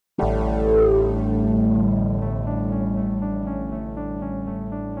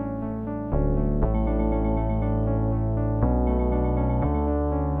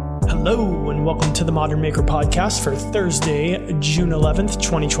and welcome to the Modern Maker Podcast for Thursday, June 11th,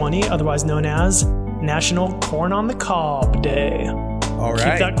 2020, otherwise known as National Corn on the Cob Day. All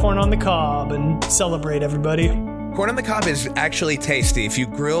right. Keep that corn on the cob and celebrate, everybody. Corn on the cob is actually tasty. If you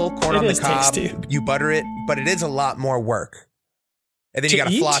grill corn on the cob, you butter it, but it is a lot more work. And then you got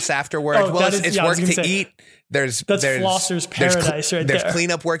to floss afterwards. Oh, well, it's work to eat. That's flosser's paradise right there. There's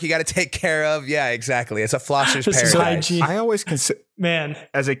cleanup work you got to take care of. Yeah, exactly. It's a flosser's paradise. I always consider,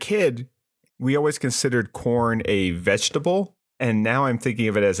 as a kid, we always considered corn a vegetable. And now I'm thinking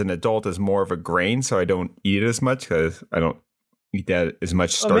of it as an adult as more of a grain. So I don't eat it as much because I don't eat that as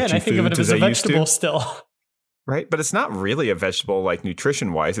much starchy I think of it as a vegetable still. Right. But it's not really a vegetable like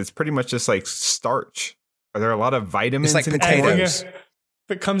nutrition wise. It's pretty much just like starch. Are there a lot of vitamins like in potatoes?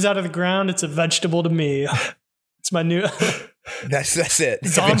 If it comes out of the ground, it's a vegetable to me. It's my new... That's it.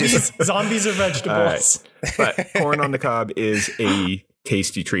 Zombies are vegetables. Right. But corn on the cob is a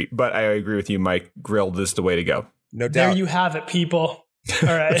tasty treat. But I agree with you, Mike. Grilled is the way to go. No doubt. There you have it, people.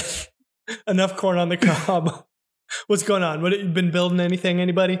 All right. Enough corn on the cob. What's going on? What, you been building anything?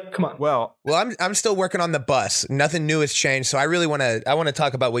 Anybody? Come on. Well, I'm still working on the bus. Nothing new has changed. So I really want to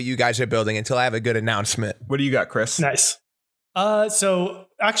talk about what you guys are building until I have a good announcement. What do you got, Chris? Nice. So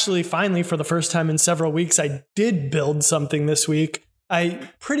actually, finally, for the first time in several weeks, I did build something this week. I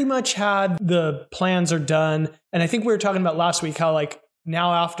pretty much had the plans are done. And I think we were talking about last week how like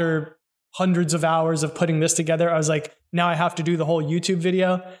now after hundreds of hours of putting this together, I was like, now I have to do the whole YouTube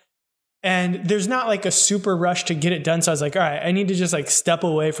video. And there's not like a super rush to get it done. So I was like, all right, I need to just like step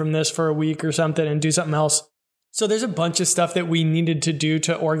away from this for a week or something and do something else. So there's a bunch of stuff that we needed to do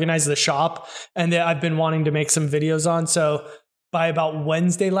to organize the shop and that I've been wanting to make some videos on. So by about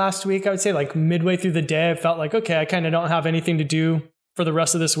Wednesday last week, I would say like midway through the day, I felt like, okay, I kind of don't have anything to do for the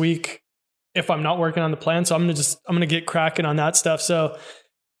rest of this week if I'm not working on the plan. So I'm going to get cracking on that stuff. So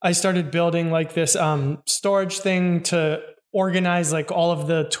I started building like this storage thing to organize like all of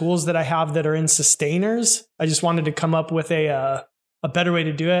the tools that I have that are in sustainers. I just wanted to come up with a better way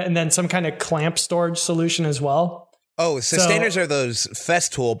to do it. And then some kind of clamp storage solution as well. Oh, sustainers are those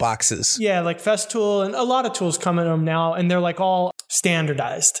Festool boxes. Yeah, like Festool and a lot of tools come in them now, and they're like all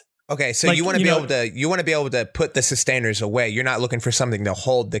standardized. Okay, so like, you want to be able to put the sustainers away. You're not looking for something to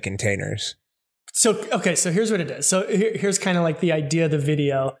hold the containers. So here's what it is. So here's kind of like the idea of the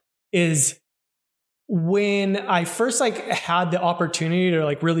video is when I first like had the opportunity to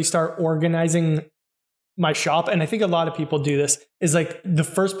like really start organizing my shop, and I think a lot of people do this, is like the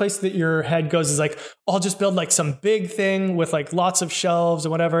first place that your head goes is like, I'll just build like some big thing with like lots of shelves or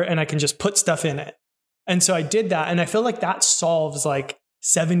whatever, and I can just put stuff in it. And so I did that, and I feel like that solves like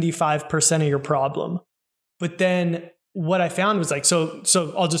 75% of your problem. But then what I found was like, so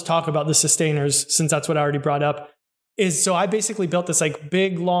I'll just talk about the sustainers since that's what I already brought up. So I basically built this like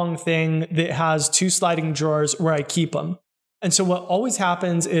big long thing that has 2 sliding drawers where I keep them. And so what always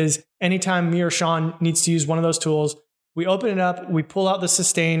happens is anytime me or Sean needs to use one of those tools, we open it up, we pull out the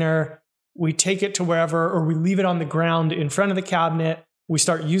sustainer, we take it to wherever, or we leave it on the ground in front of the cabinet. We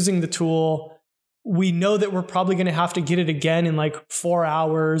start using the tool. We know that we're probably going to have to get it again in like 4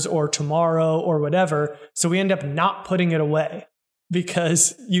 hours or tomorrow or whatever. So we end up not putting it away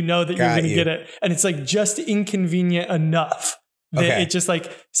because you know that you're going to get it. And it's like just inconvenient enough that it just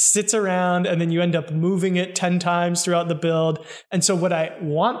like sits around and then you end up moving it 10 times throughout the build. And so what I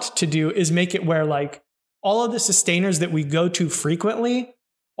want to do is make it where like all of the sustainers that we go to frequently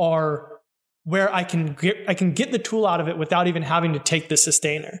are where I can get the tool out of it without even having to take the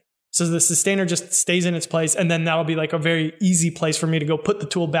sustainer. So the sustainer just stays in its place. And then that'll be like a very easy place for me to go put the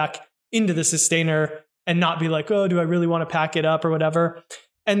tool back into the sustainer and not be like, oh, do I really want to pack it up or whatever?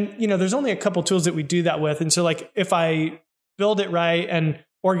 And, you know, there's only a couple tools that we do that with. And so like if I build it right and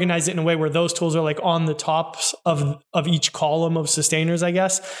organize it in a way where those tools are like on the tops of each column of sustainers, I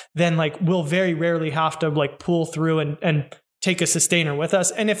guess, then like we'll very rarely have to like pull through and take a sustainer with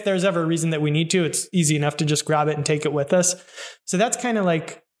us. And if there's ever a reason that we need to, it's easy enough to just grab it and take it with us. So that's kind of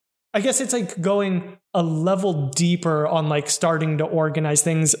like, I guess it's like going a level deeper on like starting to organize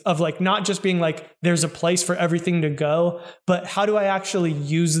things of like not just being like there's a place for everything to go, but how do I actually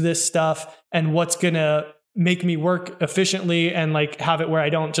use this stuff and what's going to make me work efficiently and like have it where I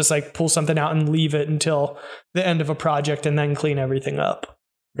don't just like pull something out and leave it until the end of a project and then clean everything up.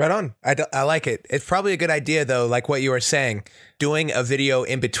 Right on. I like it. It's probably a good idea though, like what you were saying, doing a video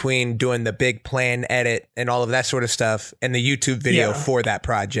in between doing the big plan edit and all of that sort of stuff and the YouTube video for that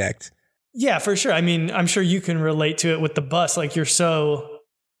project. Yeah, for sure. I mean, I'm sure you can relate to it with the bus. Like you're so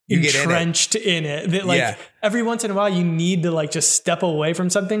entrenched in it that like every once in a while you need to like just step away from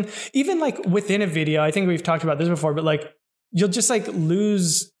something. Even like within a video, I think we've talked about this before, but like you'll just like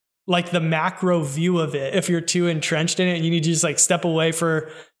lose like the macro view of it if you're too entrenched in it and you need to just like step away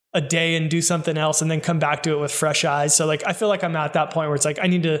for a day and do something else and then come back to it with fresh eyes. So like I feel like I'm at that point where it's like I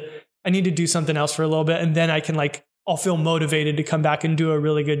need to do something else for a little bit, and then I can like I'll feel motivated to come back and do a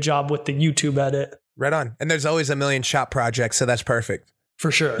really good job with the YouTube edit. Right on. And there's always a million shop projects, so that's perfect.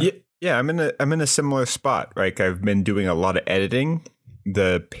 For sure. Yeah, I'm in a similar spot. Like I've been doing a lot of editing.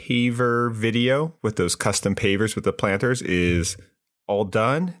 The paver video with those custom pavers with the planters is all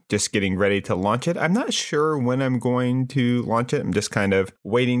done, just getting ready to launch it. I'm not sure when I'm going to launch it. I'm just kind of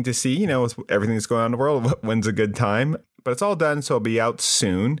waiting to see, with everything that's going on in the world, when's a good time. But it's all done, so it'll be out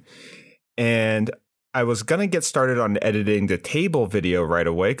soon. And I was going to get started on editing the table video right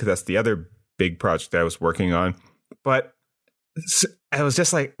away because that's the other big project I was working on. But I was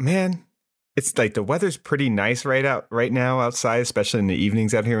just like, man, it's like the weather's pretty nice right now outside, especially in the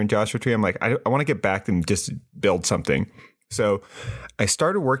evenings out here in Joshua Tree. I'm like, I want to get back and just build something. So I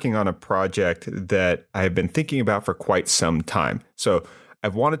started working on a project that I've been thinking about for quite some time. So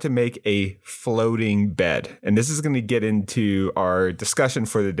I've wanted to make a floating bed. And this is going to get into our discussion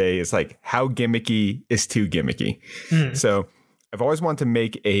for the day, is like how gimmicky is too gimmicky. So I've always wanted to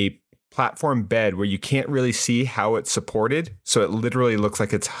make a platform bed where you can't really see how it's supported. So it literally looks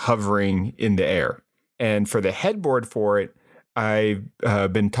like it's hovering in the air. And for the headboard for it, I've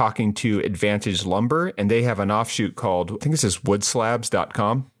been talking to Advantage Lumber, and they have an offshoot called, I think this is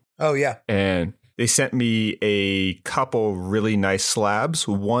woodslabs.com. Oh, yeah. And they sent me a couple really nice slabs,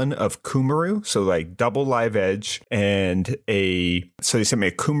 one of Kumaru, so like double live edge, and so they sent me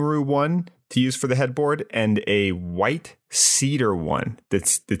a Kumaru one to use for the headboard and a white cedar one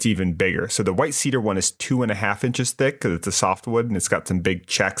that's even bigger. So the white cedar one is 2.5 inches thick because it's a softwood and it's got some big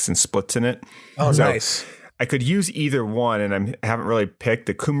checks and splits in it. Oh, so nice. I could use either one, and I haven't really picked.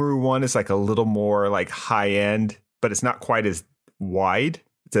 The Kumaru one is like a little more like high end, but it's not quite as wide.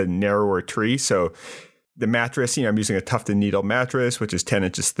 It's a narrower tree. So the mattress, I'm using a tufted needle mattress, which is 10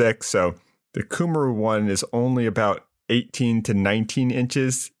 inches thick. So the Kumaru one is only about 18 to 19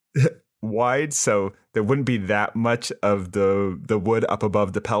 inches wide. So there wouldn't be that much of the wood up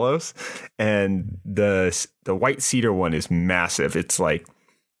above the pillows. And the white cedar one is massive. It's like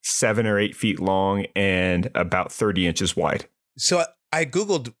 7 or 8 feet long and about 30 inches wide. So I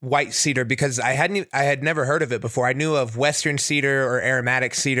Googled white cedar because I had never heard of it before. I knew of Western cedar or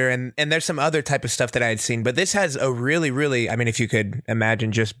aromatic cedar, and there's some other type of stuff that I had seen, but this has a really, really, I mean, if you could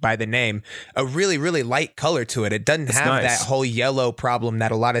imagine just by the name, a really, really light color to it. It doesn't have that whole yellow problem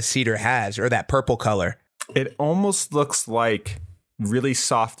that a lot of cedar has, or that purple color. It almost looks like really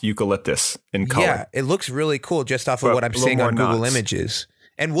soft eucalyptus in color. Yeah, it looks really cool just off of what I'm seeing on Google Images.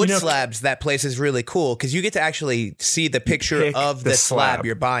 And wood slabs, that place is really cool because you get to actually see the picture of the slab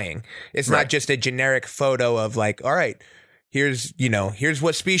you're buying. It's not just a generic photo of like, all right, here's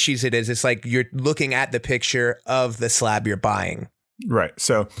what species it is. It's like you're looking at the picture of the slab you're buying. Right.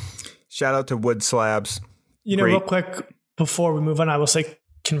 So shout out to Wood Slabs. Real quick before we move on, I will say,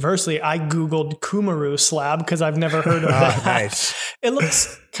 conversely, I Googled Kumaru slab because I've never heard of that. Nice. It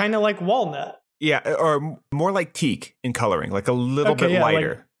looks kind of like walnut. Yeah, or more like teak in coloring, like a little bit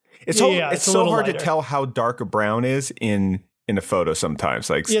lighter. It's so hard to tell how dark a brown is in a photo sometimes.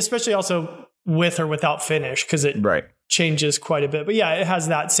 Especially also with or without finish, because it changes quite a bit. But yeah,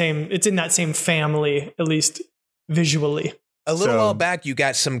 it's in that same family, at least visually. A little while back, you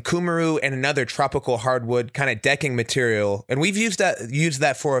got some Kumaru and another tropical hardwood kind of decking material, and we've used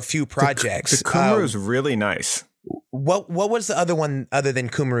that for a few projects. The Kumaru is really nice. What was the other one other than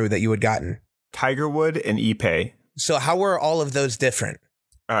Kumaru that you had gotten? Tigerwood and Ipe. So how were all of those different?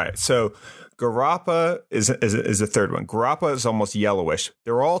 All right. So Garapa is the third one. Garapa is almost yellowish.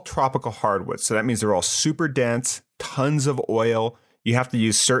 They're all tropical hardwoods. So that means they're all super dense, tons of oil. You have to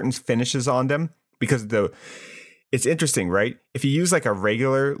use certain finishes on them because it's interesting, right? If you use like a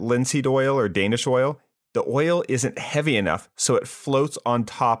regular linseed oil or Danish oil, the oil isn't heavy enough. So it floats on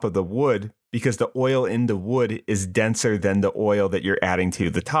top of the wood because the oil in the wood is denser than the oil that you're adding to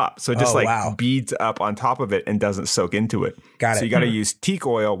the top. So it just beads up on top of it and doesn't soak into it. So you got to use teak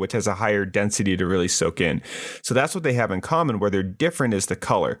oil, which has a higher density to really soak in. So that's what they have in common. Where they're different is the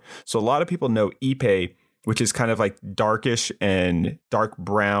color. So a lot of people know Ipe, which is kind of like darkish and dark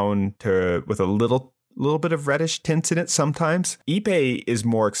brown with a little bit of reddish tints in it sometimes. Ipe is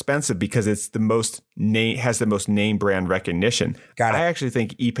more expensive because it's has the most name brand recognition. I actually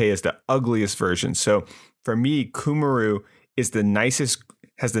think Ipe is the ugliest version. So for me, Kumaru has the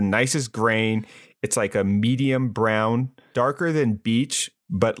nicest grain. It's like a medium brown, darker than beech,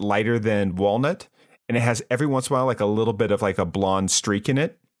 but lighter than walnut. And it has every once in a while like a little bit of like a blonde streak in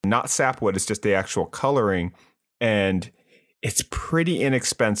it. Not sapwood, it's just the actual coloring. And It's pretty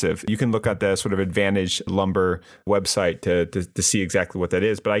inexpensive. You can look at the sort of Advantage Lumber website to see exactly what that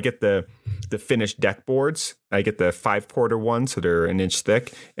is. But I get the finished deck boards. I get the 5-quarter ones, so they're an inch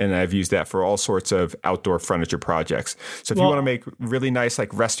thick. And I've used that for all sorts of outdoor furniture projects. So if you want to make really nice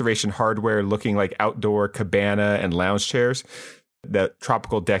like restoration hardware looking like outdoor cabana and lounge chairs, that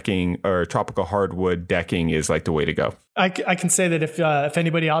tropical decking or tropical hardwood decking is like the way to go. I can say that if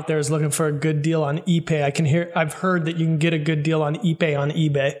anybody out there is looking for a good deal on ePay, I've heard that you can get a good deal on ePay on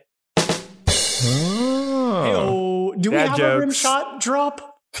eBay. Oh, do we have a rim shot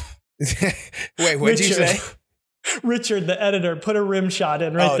drop? Wait, what did you say? Richard, the editor, put a rim shot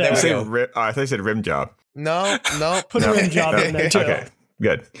in right there. I thought you said rim job. No. Put a rim job in there too. Okay,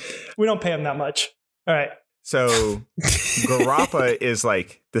 good. We don't pay him that much. All right. So Garapa is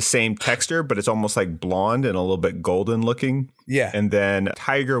like the same texture, but it's almost like blonde and a little bit golden looking. Yeah. And then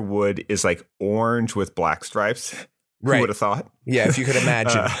Tiger Wood is like orange with black stripes. Right. Who would have thought? Yeah, if you could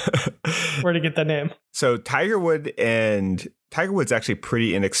imagine. Where to get the name? So Tiger Wood's actually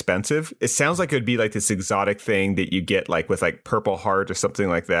pretty inexpensive. It sounds like it would be like this exotic thing that you get like with like Purple Heart or something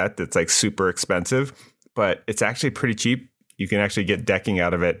like that. That's like super expensive, but it's actually pretty cheap. You can actually get decking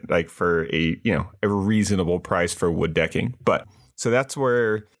out of it like for a reasonable price for wood decking. But so that's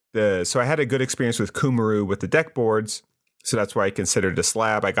where so I had a good experience with Kumaru with the deck boards. So that's why I considered a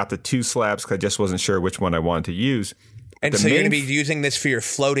slab. I got the 2 slabs because I just wasn't sure which one I wanted to use. And so you're going to be using this for your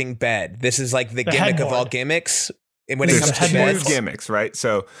floating bed. This is like the gimmick of all gimmicks. And when it comes to beds. Gimmicks, right?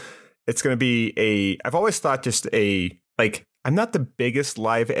 So it's going to be I've always thought just I'm not the biggest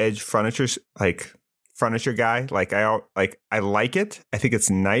live edge furniture guy. I like it. I think it's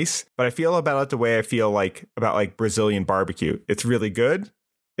nice, but I feel about it the way I feel like about like Brazilian barbecue. It's really good.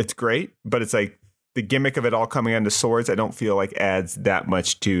 It's great, but it's like the gimmick of it all coming onto swords, I don't feel like adds that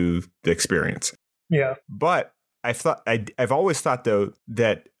much to the experience. Yeah. But I've always thought though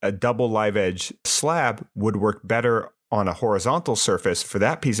that a double live edge slab would work better on a horizontal surface for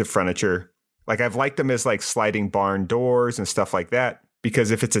that piece of furniture. Like I've liked them as like sliding barn doors and stuff like that.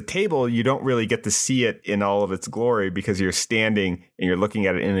 Because if it's a table, you don't really get to see it in all of its glory because you're standing and you're looking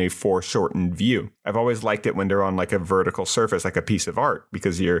at it in a foreshortened view. I've always liked it when they're on like a vertical surface, like a piece of art,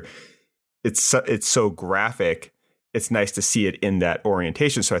 because it's so graphic. It's nice to see it in that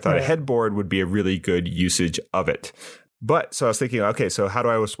orientation. So I thought a headboard would be a really good usage of it. But so I was thinking, okay, so how do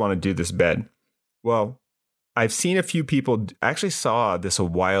I just want to do this bed? Well, I've seen a few people, I actually saw this a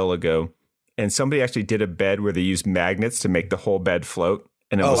while ago. And somebody actually did a bed where they used magnets to make the whole bed float.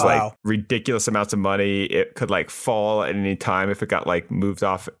 And it was like ridiculous amounts of money. It could like fall at any time if it got like moved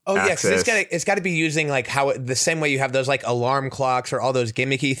off. Oh, yes. Yeah, it's got to be using like the same way you have those like alarm clocks or all those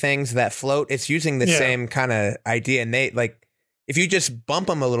gimmicky things that float. It's using the same kind of idea. And they like if you just bump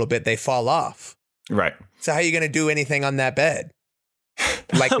them a little bit, they fall off. Right. So how are you going to do anything on that bed?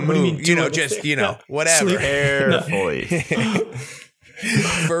 Like move, whatever. Sleep carefully.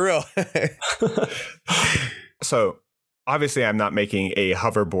 For real. So obviously I'm not making a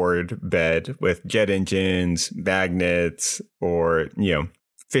hoverboard bed with jet engines, magnets, or,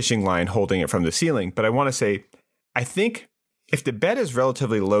 fishing line holding it from the ceiling. But I want to say, I think if the bed is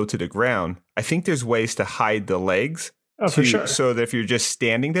relatively low to the ground, I think there's ways to hide the legs. Oh, for sure. So that if you're just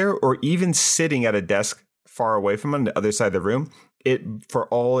standing there or even sitting at a desk far away from on the other side of the room, it, for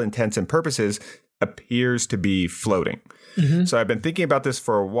all intents and purposes, appears to be floating. Mm-hmm. So I've been thinking about this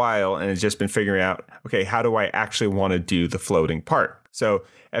for a while and it's just been figuring out, okay, how do I actually want to do the floating part? So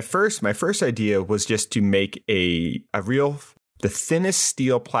at first, my first idea was just to make the thinnest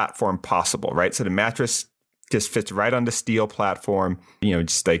steel platform possible, right? So the mattress just fits right on the steel platform,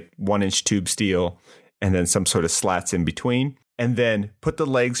 just like 1-inch tube steel and then some sort of slats in between. And then put the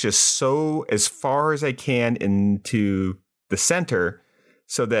legs just so as far as I can into the center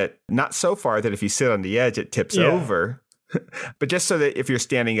so that not so far that if you sit on the edge, it tips over. But just so that if you're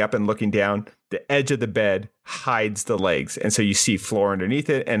standing up and looking down, the edge of the bed hides the legs. And so you see floor underneath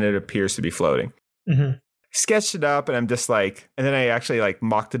it and it appears to be floating. Mm-hmm. Sketched it up and I'm just like, and then I actually like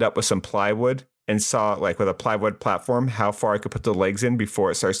mocked it up with some plywood and saw like with a plywood platform, how far I could put the legs in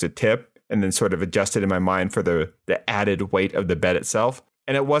before it starts to tip and then sort of adjusted in my mind for the added weight of the bed itself.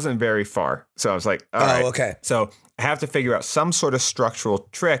 And it wasn't very far. So I was like, all right. Okay. So I have to figure out some sort of structural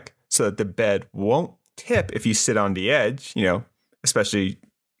trick so that the bed won't tip if you sit on the edge, especially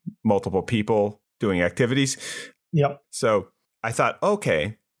multiple people doing activities. Yep. So I thought,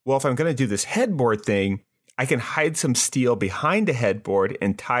 okay, well, if I'm going to do this headboard thing, I can hide some steel behind the headboard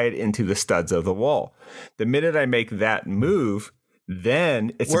and tie it into the studs of the wall. The minute I make that move,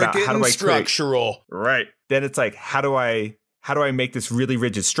 then it's about how do I structural. Right. Then it's like, how do I make this really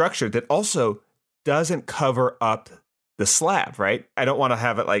rigid structure that also doesn't cover up the slab, right? I don't want to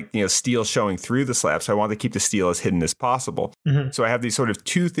have it like, steel showing through the slab. So I want to keep the steel as hidden as possible. So I have these sort of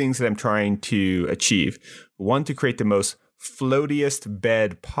two things that I'm trying to achieve. One, to create the most floatiest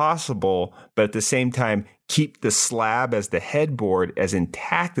bed possible, but at the same time, keep the slab as the headboard as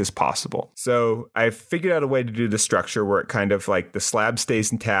intact as possible. So I figured out a way to do the structure where it kind of like the slab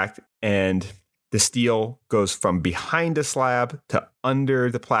stays intact and the steel goes from behind the slab to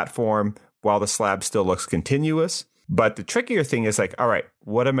under the platform while the slab still looks continuous. But the trickier thing is like, all right,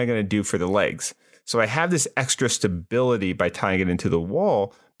 what am I going to do for the legs? So I have this extra stability by tying it into the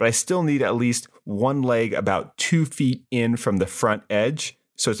wall, but I still need at least one leg about 2 feet in from the front edge.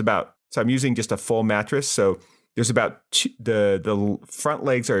 So I'm using just a full mattress. So there's about the front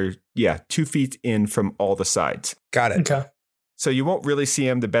legs are, 2 feet in from all the sides. Got it. Okay. So you won't really see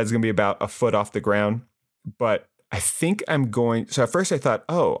them. The bed's going to be about a foot off the ground, but I think so at first I thought,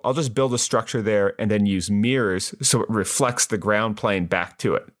 I'll just build a structure there and then use mirrors so it reflects the ground plane back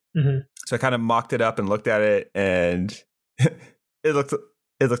to it. So I kind of mocked it up and looked at it, and it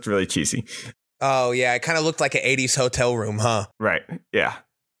looked really cheesy. Oh yeah, it kind of looked like an 80s hotel room, huh? Right. Yeah.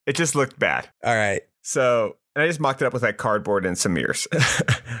 It just looked bad. All right. So, and I just mocked it up with like cardboard and some mirrors.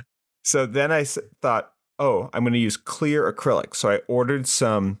 So then I thought, I'm going to use clear acrylic. So I ordered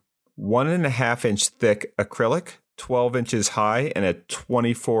some 1.5-inch thick acrylic, 12 inches high, and a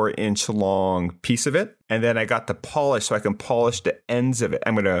 24-inch long piece of it. And then I got the polish so I can polish the ends of it.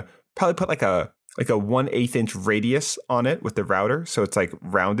 I'm going to probably put like a 1/8 inch radius on it with the router. So it's like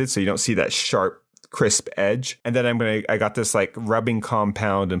rounded so you don't see that sharp, crisp edge. And then I got this like rubbing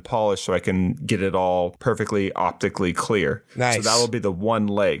compound and polish so I can get it all perfectly optically clear. Nice. So that will be the one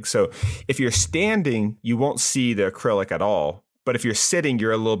leg. So if you're standing, you won't see the acrylic at all. But if you're sitting,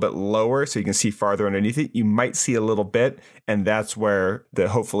 you're a little bit lower so you can see farther underneath it. You might see a little bit. And that's where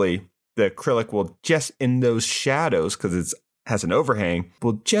hopefully the acrylic will just in those shadows, because it has an overhang,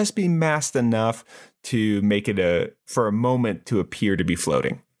 will just be masked enough to make it for a moment to appear to be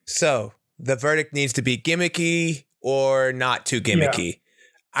floating. So the verdict needs to be gimmicky or not too gimmicky.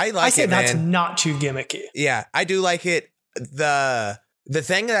 Yeah. I say that's not too gimmicky. Yeah, I do like it. The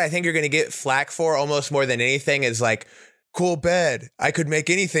thing that I think you're going to get flack for almost more than anything is like, cool bed. I could make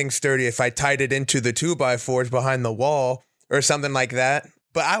anything sturdy if I tied it into the 2x4s behind the wall or something like that.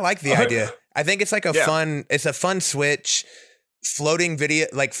 But I like the idea. I think it's like a fun switch. Floating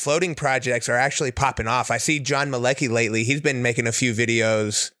projects are actually popping off. I see John Malecki lately. He's been making a few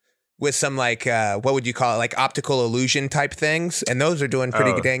videos with some like, what would you call it? Like optical illusion type things. And those are doing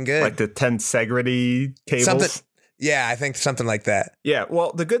pretty dang good. Like the tensegrity cables? Yeah, I think something like that. Yeah,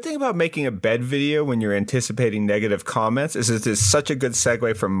 well, the good thing about making a bed video when you're anticipating negative comments is it's such a good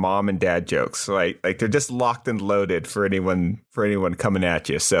segue from mom and dad jokes. Like they're just locked and loaded for anyone coming at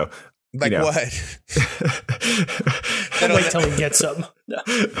you. So, like what? Wait till he gets them.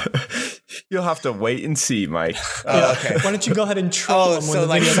 You'll have to wait and see, Mike. Oh, okay. Why don't you go ahead and troll them? So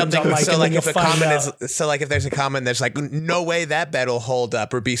like something. So like if a comment is, so like if there's a comment that's like, no way that bed will hold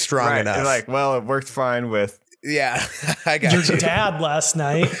up or be strong enough. You're like, well, it worked fine with. Yeah, I got your dad last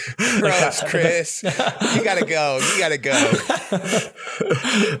night. Gross, Chris. You gotta go.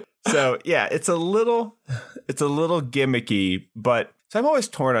 So yeah, it's a little gimmicky, but so I'm always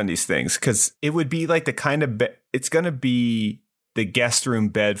torn on these things because it would be like the kind of bed. It's gonna be the guest room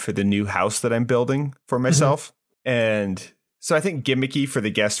bed for the new house that I'm building for myself, and so I think gimmicky for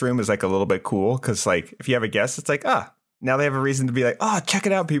the guest room is like a little bit cool because like if you have a guest, it's like now they have a reason to be like, check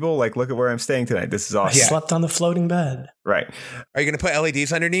it out, people. Like, look at where I'm staying tonight. This is awesome. I slept on the floating bed. Right. Are you going to put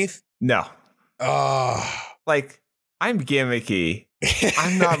LEDs underneath? No. Oh. Like, I'm gimmicky.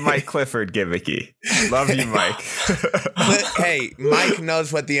 I'm not Mike Clifford gimmicky. Love you, Mike. Hey, Mike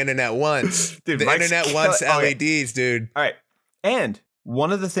knows what the internet wants. Dude, the internet wants LEDs, dude. All right. And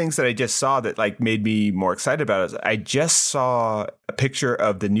one of the things that I just saw that like made me more excited about it is I just saw a picture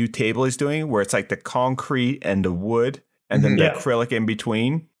of the new table he's doing where it's like the concrete and the wood and then the acrylic in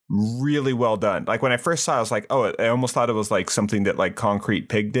between. Really well done. Like when I first saw it, I was like, I almost thought it was like something that like Concrete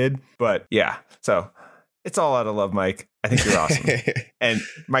Pig did. But yeah, so it's all out of love, Mike. I think you're awesome. And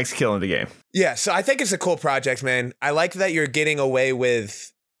Mike's killing the game. Yeah, so I think it's a cool project, man. I like that you're getting away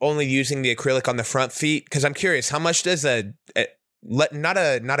with only using the acrylic on the front feet because I'm curious, how much does not a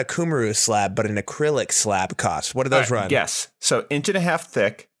Kumru slab, but an acrylic slab cost? What do those run? Yes. So 1.5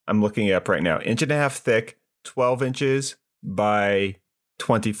 thick. I'm looking it up right now. 1.5 thick, 12 inches by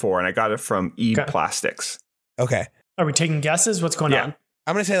 24. And I got it from Ede Plastics. Okay. Are we taking guesses? What's going on?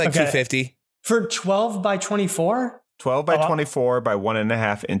 I'm going to say like 250. For 12 by 24? 12 by 24 by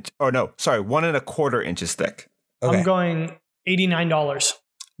 1.5 inch. Oh, no. Sorry. 1.25 inches thick. Okay. I'm going $89.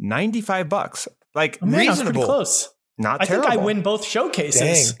 $95. Like reasonable. Pretty close. Not I terrible. think I win both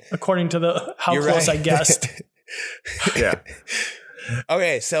showcases, according to how You're close right. I guessed. Yeah.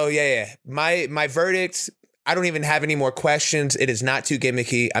 Okay, so yeah. My verdict, I don't even have any more questions. It is not too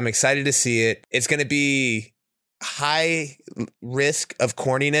gimmicky. I'm excited to see it. It's going to be high risk of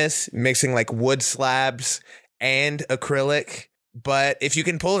corniness, mixing like wood slabs and acrylic. But if you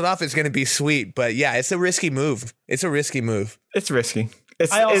can pull it off, it's going to be sweet. But yeah, it's a risky move. It's risky.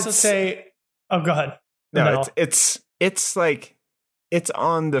 I also say, oh, go ahead. No, it's like, it's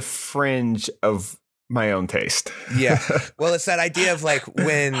on the fringe of my own taste. Yeah. Well, it's that idea of like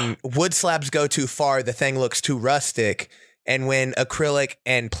when wood slabs go too far, the thing looks too rustic. And when acrylic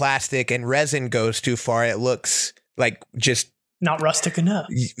and plastic and resin goes too far, it looks like just not rustic enough.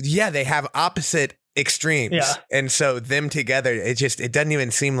 Yeah. They have opposite extremes. Yeah. And so them together, it doesn't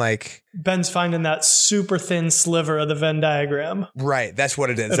even seem like Ben's finding that super thin sliver of the Venn diagram. Right. That's what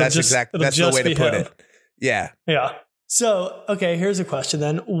it is. That's the way to put it. Yeah. Yeah. So, okay, here's a question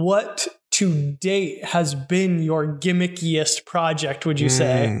then. What to date has been your gimmickiest project, would you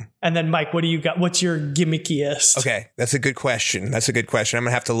say? And then Mike, what do you got? What's your gimmickiest? Okay. That's a good question. I'm going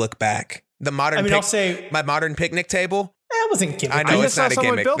to have to look back. I'll say my modern picnic table. That wasn't gimmick. I know it's not a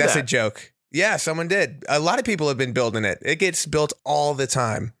gimmick. That's a joke. Yeah, someone did. A lot of people have been building it. It gets built all the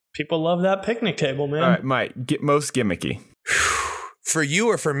time. People love that picnic table, man. All right, Mike, most gimmicky. For you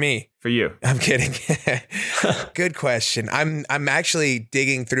or for me? For you. I'm kidding. Good question. I'm actually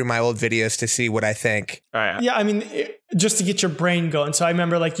digging through my old videos to see what I think. All right. Yeah, I mean, just to get your brain going. So I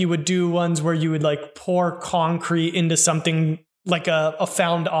remember like you would do ones where you would like pour concrete into something like a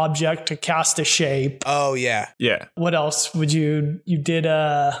found object to cast a shape. Oh, yeah. Yeah. What else would you did?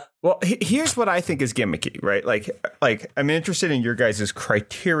 Well, here's what I think is gimmicky, right? Like I'm interested in your guys'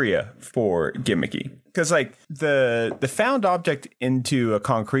 criteria for gimmicky. Because like the found object into a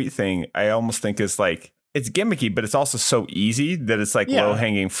concrete thing, I almost think is like, it's gimmicky, but it's also so easy that it's like low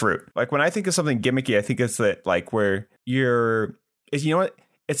hanging fruit. Like when I think of something gimmicky, I think it's that like where you know what?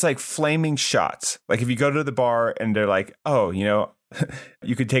 It's like flaming shots. Like if you go to the bar and they're like, oh, you know,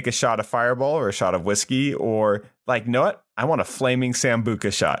 you could take a shot of Fireball or a shot of whiskey, or like, you know what? I want a flaming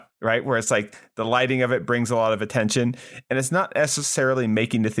Sambuca shot, right? Where it's like the lighting of it brings a lot of attention and it's not necessarily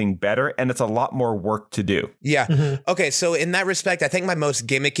making the thing better. And it's a lot more work to do. Yeah. Mm-hmm. Okay. So in that respect, I think my most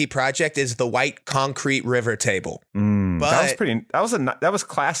gimmicky project is the white concrete river table. But that was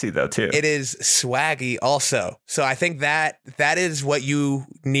classy though, too. It is swaggy also. So I think that is what you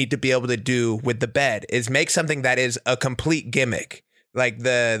need to be able to do with the bed, is make something that is a complete gimmick. Like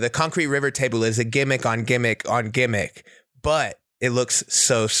the concrete river table is a gimmick on gimmick on gimmick, but it looks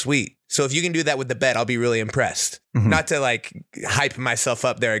so sweet. So if you can do that with the bed, I'll be really impressed. Mm-hmm. Not to like hype myself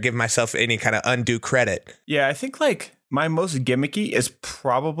up there or give myself any kind of undue credit. Yeah, I think like my most gimmicky is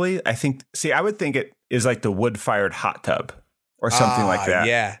probably, I would think it is like the wood-fired hot tub or something like that.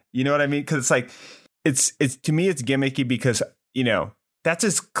 Yeah. You know what I mean? Because it's like, it's to me, it's gimmicky because, you know, that's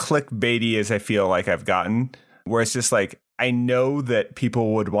as clickbaity as I feel like I've gotten, where it's just like, I know that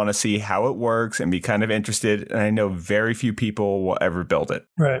people would want to see how it works and be kind of interested. And I know very few people will ever build it.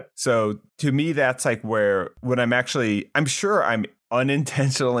 Right. So to me, that's like where when I'm sure I'm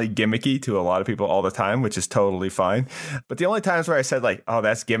unintentionally gimmicky to a lot of people all the time, which is totally fine. But the only times where I said like, oh,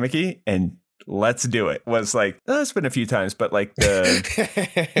 that's gimmicky and let's do it was like, it's been a few times, but like I'd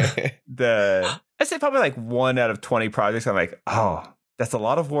say probably like 1 out of 20 projects. I'm like, oh, that's a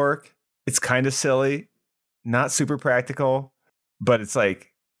lot of work. It's kind of silly. Not super practical, but it's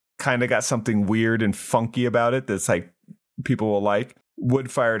like kind of got something weird and funky about it that's like people will like.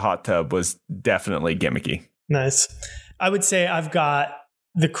 Wood-fired hot tub was definitely gimmicky. Nice. I would say I've got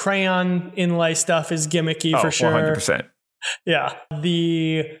the crayon inlay stuff is gimmicky for sure. 100%. Yeah.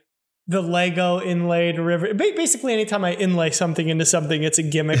 The Lego inlaid river. Basically, anytime I inlay something into something, it's a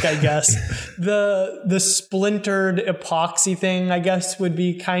gimmick, I guess. The splintered epoxy thing, I guess, would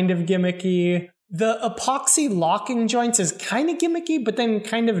be kind of gimmicky. The epoxy locking joints is kind of gimmicky, but then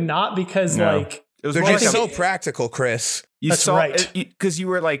kind of not because like they're just so practical, Chris. That's right. Because you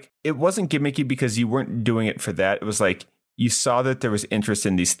were like, it wasn't gimmicky because you weren't doing it for that. It was like you saw that there was interest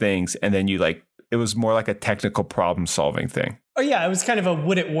in these things, and then you like it was more like a technical problem solving thing. Oh yeah, it was kind of a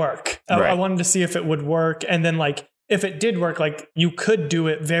would it work? Right. I wanted to see if it would work, and then like if it did work, like you could do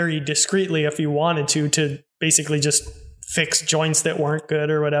it very discreetly if you wanted to basically just fix joints that weren't good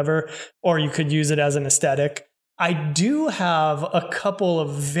or whatever, or you could use it as an aesthetic. I do have a couple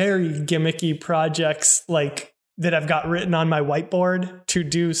of very gimmicky projects like that I've got written on my whiteboard to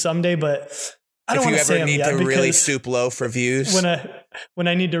do someday, but I don't want to say them yet. If you ever need to really stoop low for views, when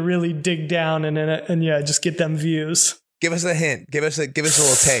I need to really dig down and just get them views. Give us a hint. Give us a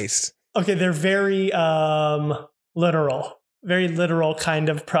little taste. Okay, they're very very literal kind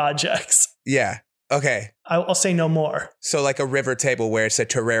of projects. Yeah. Okay. I'll say no more. So like a river table where it's a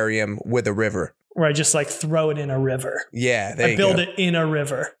terrarium with a river. Where I just like throw it in a river. Yeah. I build it in a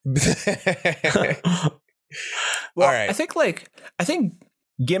river. Well, all right. I think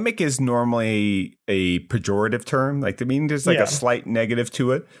gimmick is normally a pejorative term. Like, I mean, there's like a slight negative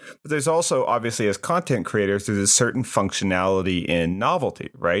to it, but there's also obviously as content creators, there's a certain functionality in novelty,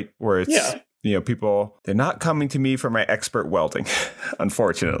 right? Where it's, people, they're not coming to me for my expert welding,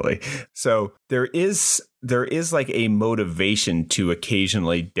 unfortunately. So there is like a motivation to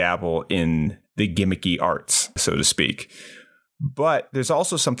occasionally dabble in the gimmicky arts, so to speak. But there's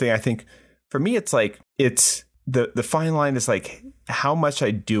also something I think for me, it's the fine line is like how much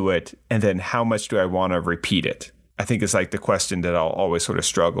I do it and then how much do I want to repeat it? I think is like the question that I'll always sort of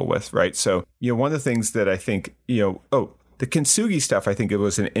struggle with, right? So, one of the things that I think, the kintsugi stuff, I think it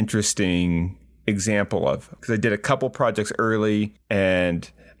was an interesting example of, because I did a couple projects early and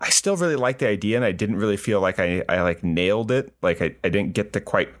I still really liked the idea and I didn't really feel like I like nailed it. Like I didn't get the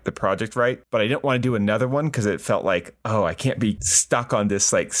project right, but I didn't want to do another one because it felt like, oh, I can't be stuck on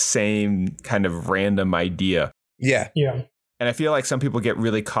this like same kind of random idea. Yeah. Yeah. And I feel like some people get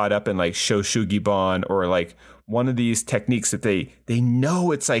really caught up in like Shoshugiban or like one of these techniques that they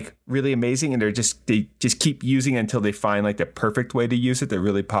know it's like really amazing and they just keep using it until they find like the perfect way to use it that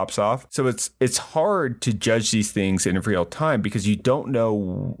really pops off. So it's hard to judge these things in real time because you don't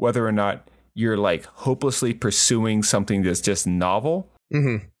know whether or not you're like hopelessly pursuing something that's just novel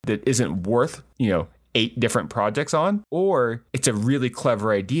that isn't worth, 8 different projects on, or it's a really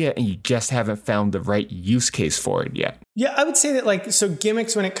clever idea and you just haven't found the right use case for it yet. Yeah, I would say that so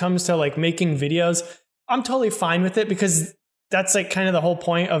gimmicks when it comes to like making videos, I'm totally fine with it because that's like kind of the whole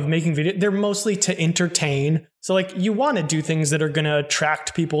point of making video. They're mostly to entertain. So like you want to do things that are going to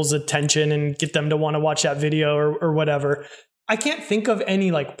attract people's attention and get them to want to watch that video or whatever. I can't think of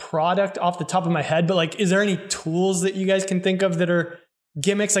any like product off the top of my head, but like, is there any tools that you guys can think of that are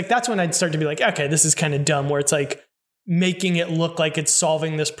gimmicks? Like that's when I'd start to be like, okay, this is kind of dumb, where it's like making it look like it's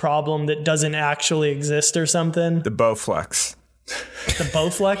solving this problem that doesn't actually exist or something. The Bowflex. The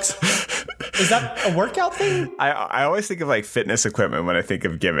Bowflex? Is that a workout thing? I always think of like fitness equipment when I think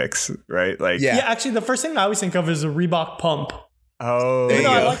of gimmicks, right? Like yeah, actually the first thing I always think of is a Reebok pump. Oh, even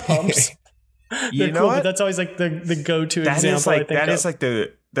though I like pumps. You know cool, what? But that's always like the go-to example.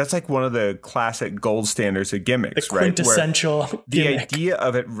 That's like one of the classic gold standards of gimmicks, the quintessential right? The idea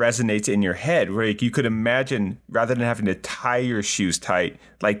of it resonates in your head, where like you could imagine rather than having to tie your shoes tight,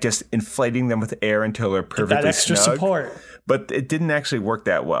 like just inflating them with air until they're perfectly that extra snug. Support. But it didn't actually work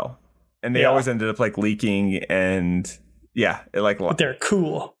that well, and they always ended up like leaking. And but they're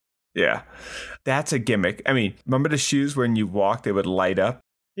cool. Yeah, that's a gimmick. I mean, remember the shoes when you walk, they would light up?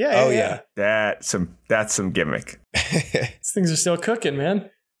 Yeah. That's some gimmick. These things are still cooking,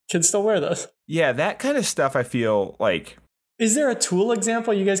 man. Kids still wear those. Yeah, that kind of stuff I feel like. Is there a tool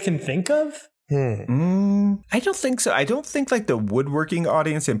example you guys can think of? I don't think so. I don't think like the woodworking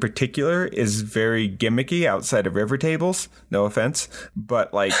audience in particular is very gimmicky outside of river tables. No offense.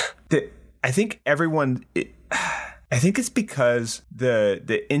 But like, I think everyone... I think it's because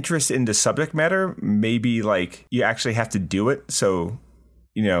the interest in the subject matter, maybe like you actually have to do it. So,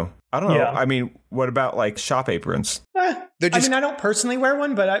 I don't know. Yeah. I mean, what about like shop aprons? I don't personally wear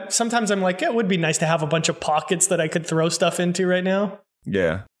one, but sometimes I'm like, it would be nice to have a bunch of pockets that I could throw stuff into right now.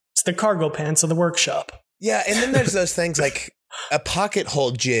 Yeah. It's the cargo pants of the workshop. Yeah. And then there's those things like a pocket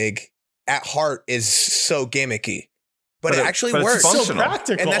hole jig at heart is so gimmicky. But it actually works. It's so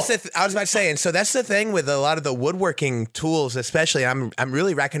practical. And that's I was about to say, and so that's the thing with a lot of the woodworking tools, especially. I'm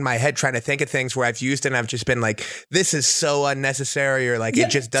really racking my head trying to think of things where I've used it and I've just been like, this is so unnecessary, or like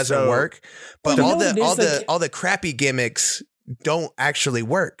it just doesn't work. But all the crappy gimmicks don't actually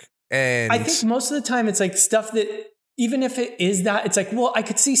work. And I think most of the time it's like stuff that, even if it is that, it's like, well, I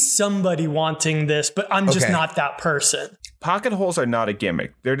could see somebody wanting this, but I'm just not that person. Pocket holes are not a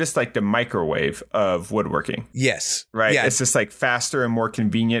gimmick. They're just like the microwave of woodworking. Yes. Right? Yeah. It's just like faster and more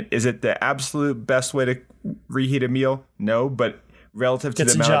convenient. Is it the absolute best way to reheat a meal? No, but relative to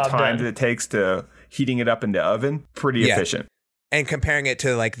the amount of time that it takes to heating it up in the oven, pretty efficient. And comparing it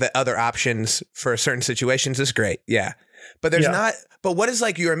to like the other options for certain situations is great. Yeah. But there's not, but what is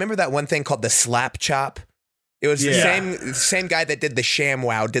like, you remember that one thing called the slap chop? It was the same guy that did the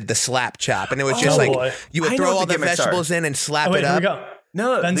ShamWow did the slap chop, and it was just you would throw all the vegetables in and slap it up. Here we go.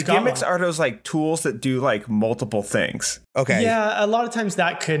 No, the gimmicks are those like tools that do like multiple things. Okay. Yeah, a lot of times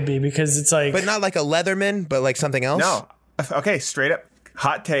that could be because it's like, but not like a Leatherman, but like something else. No. Okay, straight up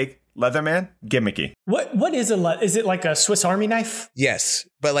hot take. Leatherman, gimmicky. What is is it like a Swiss Army knife? Yes,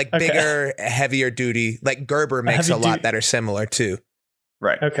 but like bigger, heavier duty. Like Gerber makes a lot that are similar too.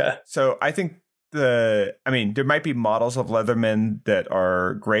 Right. Okay. So I think there might be models of Leatherman that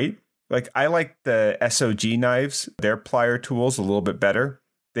are great. Like I like the SOG knives, their plier tools a little bit better.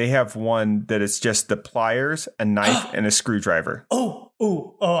 They have one that is just the pliers, a knife, and a screwdriver. Oh,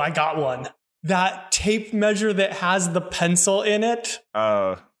 I got one. That tape measure that has the pencil in it.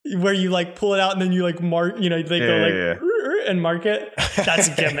 Where you like pull it out and then you like mark, they go and mark it. That's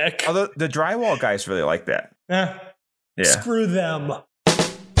a gimmick. Although the drywall guys really like that. Yeah. Screw them.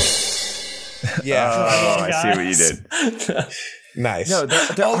 Yeah. I see what you did. Nice. No,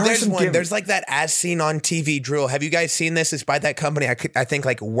 there's one. There's like that As Seen on TV drill. Have you guys seen this? It's by that company. I think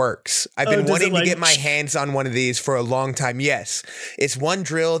like Works. I've been wanting to get my hands on one of these for a long time. Yes, it's one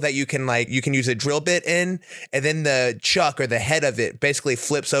drill that you can use a drill bit in, and then the chuck or the head of it basically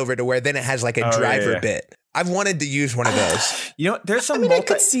flips over to where then it has like a driver bit. I've wanted to use one of those. There's some I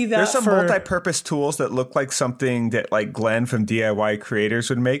could see that there's some multi-purpose tools that look like something that like Glenn from DIY Creators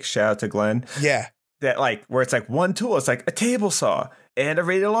would make. Shout out to Glenn. Yeah. That like where it's like one tool, it's like a table saw and a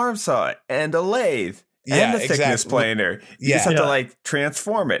radial arm saw and a lathe and a thickness planer. You just have to like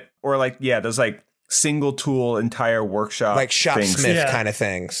transform it, or like those like single tool entire workshop like shopsmith kind of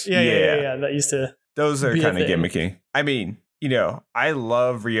things. Yeah. That used to. Those are kind of gimmicky. I mean, I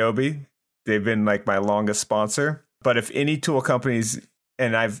love Ryobi. They've been like my longest sponsor. But if any tool companies,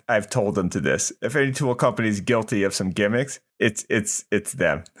 and I've told them to this, if any tool company is guilty of some gimmicks, it's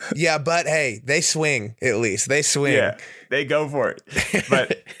them. Yeah, but hey, they swing. At least they swing. Yeah, they go for it.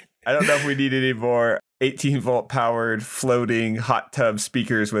 But I don't know if we need any more 18-volt powered floating hot tub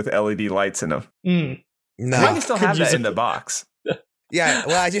speakers with LED lights in them. No, I still have that in the box. Yeah,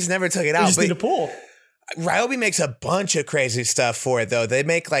 well, I just never took it out. You just need a pull. Ryobi makes a bunch of crazy stuff for it, though. They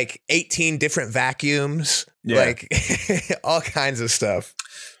make like 18 different vacuums, like all kinds of stuff.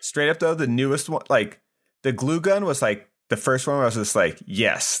 Straight up, though, the newest one, like the glue gun was like the first one where I was just like,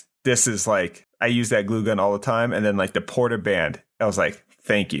 yes, this is like, I use that glue gun all the time. And then like the Porta Band, I was like,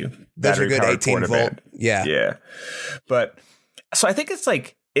 thank you. Those are good 18 volt. Band. Yeah. But so I think it's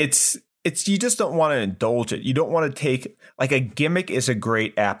like, it's you just don't want to indulge it. You don't want to take, like, a gimmick is a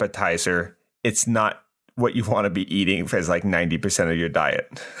great appetizer. It's not what you want to be eating as like 90% of your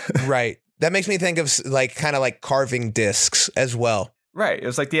diet. Right. That makes me think of like kind of like carving discs as well. Right. It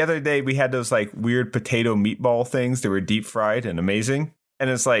was like the other day we had those like weird potato meatball things that were deep fried and amazing. And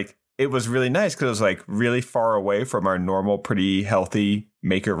it's like, it was really nice because it was like really far away from our normal, pretty healthy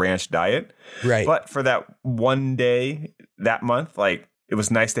Maker Ranch diet. Right. But for that one day that month, like, it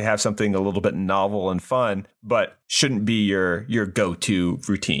was nice to have something a little bit novel and fun, but shouldn't be your go-to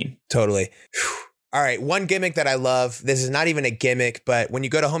routine. Totally. All right. One gimmick that I love. This is not even a gimmick, but when you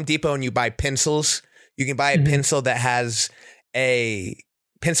go to Home Depot and you buy pencils, you can buy a pencil that has a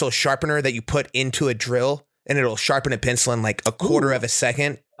pencil sharpener that you put into a drill, and it'll sharpen a pencil in like a quarter of a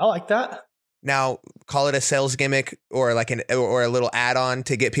second. I like that. Now, call it a sales gimmick or like or a little add-on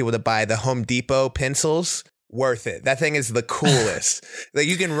to get people to buy the Home Depot pencils. Worth it. That thing is the coolest. Like,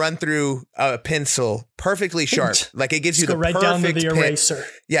 you can run through a pencil perfectly sharp. Like, it gives you the right perfect down to the eraser.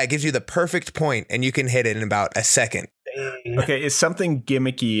 Yeah, it gives you the perfect point, and you can hit it in about a second. Okay, it's something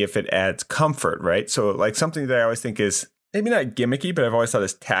gimmicky if it adds comfort, right? So, like, something that I always think is maybe not gimmicky, but I've always thought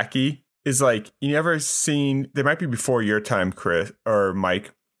is tacky is like, you never seen, there might be before your time, Chris or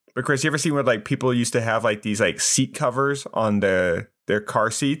Mike, but Chris, you ever seen what like people used to have like these like seat covers on their car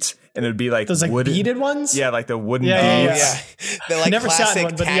seats, and it'd be like those like wooden, beaded ones. Yeah, like the wooden beads. Yeah. They're like never classic sat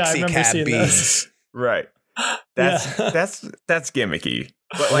one, but taxi cab beads. Right. That's gimmicky.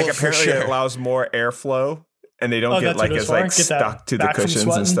 But like apparently it allows more airflow, and they don't get like as like stuck to the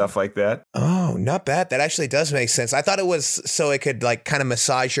cushions and stuff like that. Oh, not bad. That actually does make sense. I thought it was so it could like kind of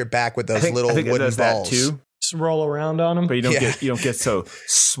massage your back with those little wooden balls. That too. Just roll around on them. But you don't get so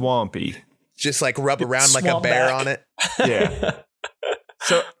swampy. Just like rub around like a bear on it. Yeah.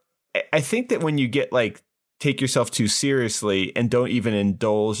 So I think that when you get like take yourself too seriously and don't even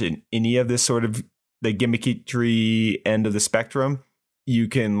indulge in any of this sort of the gimmickry end of the spectrum, you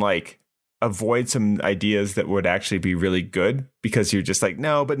can like avoid some ideas that would actually be really good because you're just like,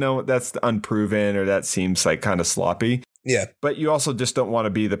 no, that's unproven, or that seems like kind of sloppy. Yeah. But you also just don't want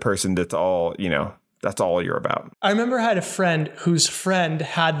to be the person that's all, that's all you're about. I remember I had a friend whose friend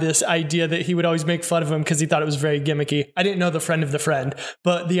had this idea that he would always make fun of him because he thought it was very gimmicky. I didn't know the friend of the friend,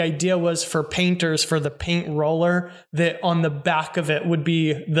 but the idea was for painters, for the paint roller, that on the back of it would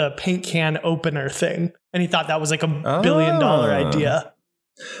be the paint can opener thing. And he thought that was like $1 billion idea.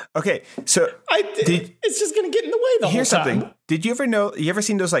 Okay, so it's just gonna get in the way the whole time. Here's something. Did you ever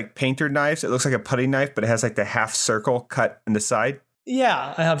seen those like painter knives? It looks like a putty knife, but it has like the half circle cut in the side.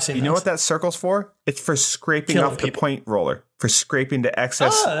 Yeah, I have seen. You know what that circle's for? It's for scraping off the paint roller, for scraping the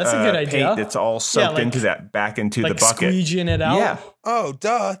excess that's a good idea. paint that's all soaked into that back into the bucket. Squeegeing it out. Yeah. Oh,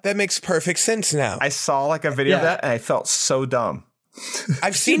 duh. That makes perfect sense now. I saw like a video of that and I felt so dumb.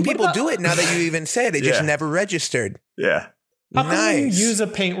 I've seen people do it now that you even said it. Just never registered. Yeah. How come you use a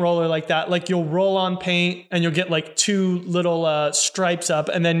paint roller like that? Like you'll roll on paint and you'll get like two little stripes up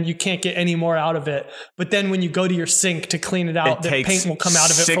and then you can't get any more out of it. But then when you go to your sink to clean it out, the paint will come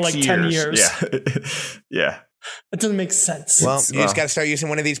out of it for like 10 years. Yeah. Yeah. That doesn't make sense. Well, you just got to start using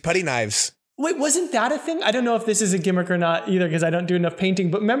one of these putty knives. Wait, wasn't that a thing? I don't know if this is a gimmick or not either because I don't do enough painting.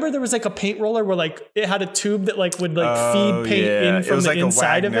 But remember there was like a paint roller where like it had a tube that like would like feed paint in from the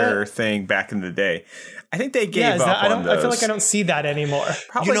inside of it? It was like a Wagner thing back in the day. I think they gave up on those. I feel like I don't see that anymore.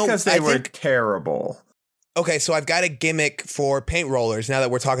 Probably because they were terrible. Okay, so I've got a gimmick for paint rollers. Now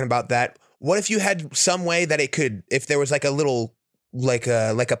that we're talking about that, what if you had some way that it could, if there was like a little, like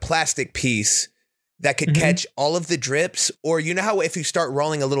a plastic piece that could catch all of the drips, or you know how if you start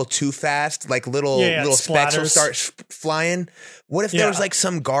rolling a little too fast, like little specks will start flying. What if there was like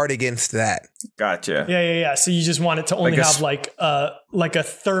some guard against that? Gotcha. Yeah. So you just want it to only have like a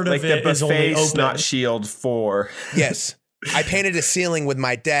third of it is only open, not shield 4. Yes. I painted a ceiling with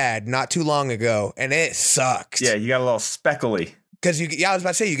my dad not too long ago, and it sucked. Yeah, you got a little speckly. Because I was about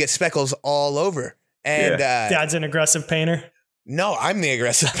to say you get speckles all over. And Dad's an aggressive painter. No, I'm the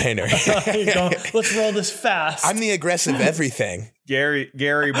aggressive painter. Let's roll this fast. I'm the aggressive everything. Gary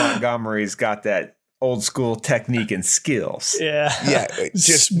Montgomery's got that old school technique and skills. Yeah.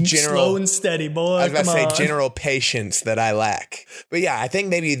 Just general slow and steady, boy. I was about to say general patience that I lack. But yeah, I think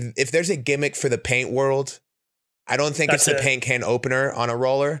maybe if there's a gimmick for the paint world, I don't think it's the paint can opener on a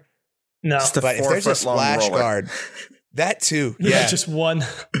roller. No, but if there's a splash guard, that too. Yeah, just one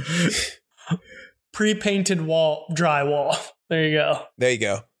pre-painted drywall. There you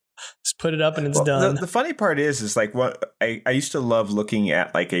go. Just put it up and it's done. The funny part is like what I used to love looking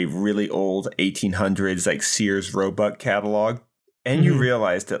at like a really old 1800s like Sears Roebuck catalog, and you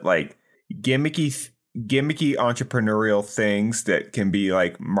realize that like gimmicky entrepreneurial things that can be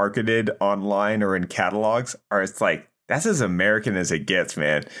like marketed online or in catalogs it's like that's as American as it gets,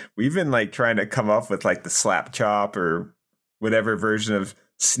 man. We've been like trying to come up with like the slap chop or whatever version of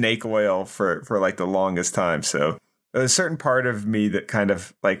snake oil for like the longest time. So there's a certain part of me that kind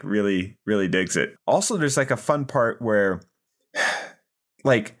of like really, really digs it. Also, there's like a fun part where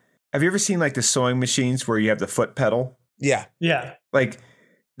like, have you ever seen like the sewing machines where you have the foot pedal? Yeah. Like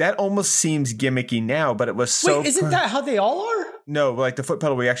that almost seems gimmicky now, but it was so. Wait, isn't that how they all are? No, like the foot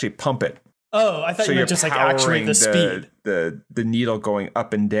pedal, we actually pump it. Oh, I thought you meant just like actually the speed. The needle going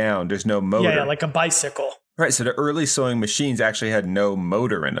up and down. There's no motor. Yeah, like a bicycle. Right. So the early sewing machines actually had no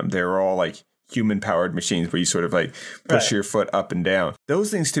motor in them. They were all like human powered machines where you sort of like push your foot up and down.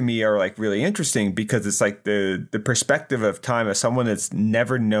 Those things to me are like really interesting because it's like the perspective of time as someone that's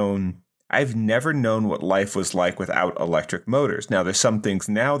never known. I've never known what life was like without electric motors. Now, there's some things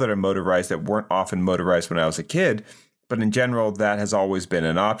now that are motorized that weren't often motorized when I was a kid, but in general, that has always been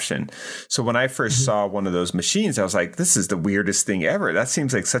an option. So when I first saw one of those machines, I was like, this is the weirdest thing ever. That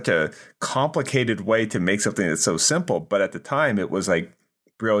seems like such a complicated way to make something that's so simple. But at the time, it was like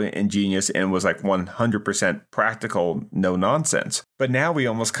brilliant, ingenious, and was like 100% practical, no nonsense. But now we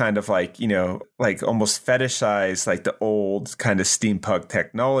almost kind of like, like almost fetishize like the old kind of steampunk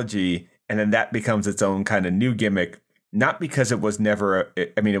technology. And then that becomes its own kind of new gimmick, not because it was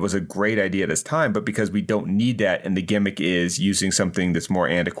it was a great idea at its time, but because we don't need that. And the gimmick is using something that's more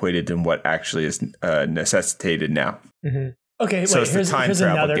antiquated than what actually is necessitated now. Mm-hmm. Okay, so here's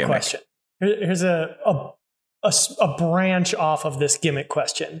another gimmick. Question. Here's a branch off of this gimmick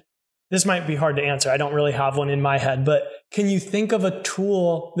question. This might be hard to answer. I don't really have one in my head, but can you think of a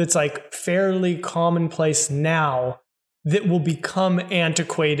tool that's like fairly commonplace now that will become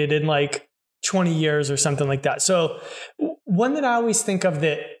antiquated in like 20 years or something like that? So one that I always think of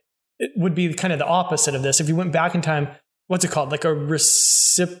that would be kind of the opposite of this. If you went back in time, what's it called? Like a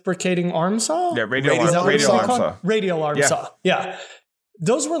reciprocating arm saw? Yeah, radial arm saw. Radial arm saw. Yeah.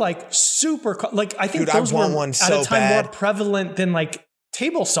 Those were like super, like I think those were at a time more prevalent than like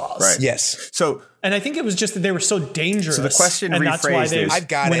table saws. Right. Yes. And I think it was just that they were so dangerous. So the question and that's why they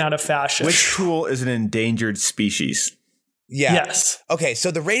went out of fashion. Which tool is an endangered species? Yeah. Yes. Okay,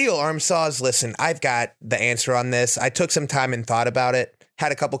 so the radial arm saws, listen, I've got the answer on this. I took some time and thought about it,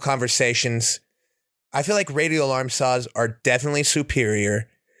 had a couple conversations. I feel like radial arm saws are definitely superior,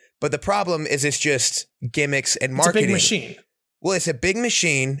 but the problem is it's just gimmicks and marketing. It's a big machine. Well, it's a big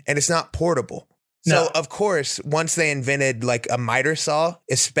machine and it's not portable. So, of course, once they invented like a miter saw,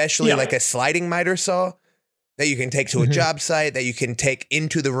 especially like a sliding miter saw that you can take to a job site, that you can take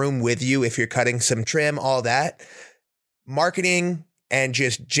into the room with you if you're cutting some trim, all that, marketing and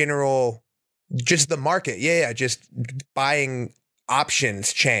just the market. Just buying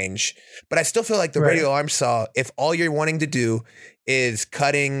options change. But I still feel like the radial arm saw, if all you're wanting to do is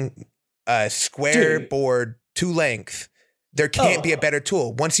cutting a square board to length, there can't be a better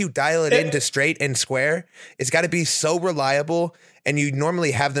tool. Once you dial it into straight and square, it's got to be so reliable. And you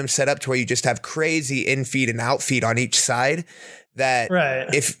normally have them set up to where you just have crazy in-feed and out-feed on each side that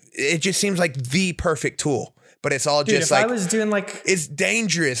if it just seems like the perfect tool. But it's all just like, I was doing like, it's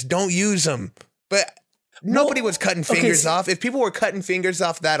dangerous. Don't use them. But nobody was cutting fingers off. If people were cutting fingers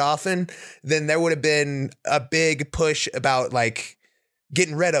off that often, then there would have been a big push about like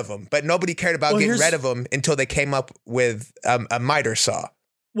getting rid of them. But nobody cared about getting rid of them until they came up with a miter saw.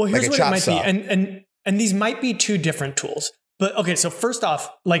 Well, here's like what it might be. And these might be two different tools. But okay, so first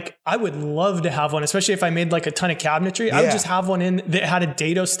off, like I would love to have one, especially if I made like a ton of cabinetry. Yeah. I would just have one in that had a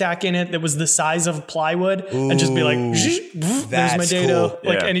dado stack in it that was the size of plywood and just be like, there's my dado. Cool.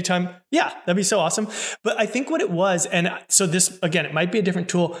 Like anytime. Yeah, that'd be so awesome. But I think what it was, and so this, again, it might be a different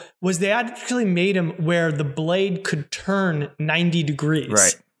tool, was they actually made them where the blade could turn 90 degrees.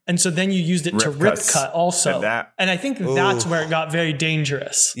 Right. And so then you used it to rip cut also. And I think that's where it got very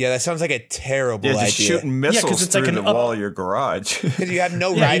dangerous. Yeah, that sounds like a terrible idea. Just shooting missiles through the wall of your garage. Because you have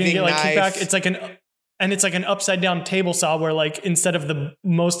no riving knife. It's like an upside down table saw where like instead of the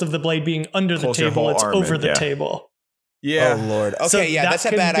most of the blade being under the table, it's over the table. Yeah. Oh Lord. Okay. So that's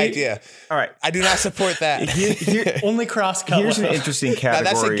a bad idea. All right. I do not support that. Only cross cut. Here's an interesting category.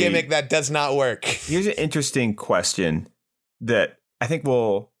 Now, that's a gimmick that does not work. Here's an interesting question that I think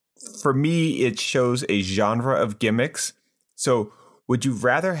for me, it shows a genre of gimmicks. So would you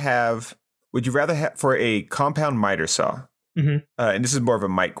rather have for a compound miter saw, and this is more of a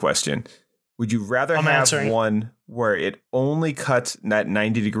Mike question, would you rather have one where it only cuts at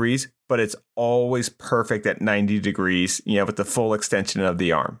 90 degrees, but it's always perfect at 90 degrees, with the full extension of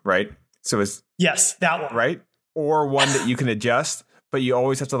the arm, right? So yes, that one. Right? Or one that you can adjust, but you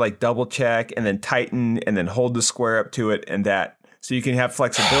always have to like double check and then tighten and then hold the square up to it and that. So you can have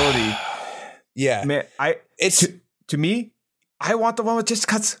flexibility. Yeah. Man, to me, I want the one that just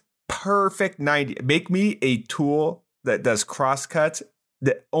cuts perfect 90. Make me a tool that does cross cuts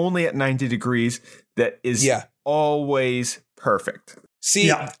that only at 90 degrees that is always perfect.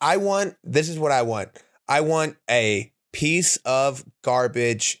 See, this is what I want. I want a piece of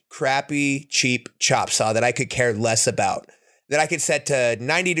garbage, crappy, cheap chop saw that I could care less about. That I could set to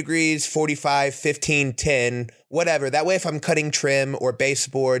 90 degrees, 45, 15, 10, whatever. That way, if I'm cutting trim or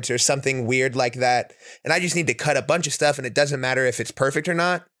baseboards or something weird like that, and I just need to cut a bunch of stuff and it doesn't matter if it's perfect or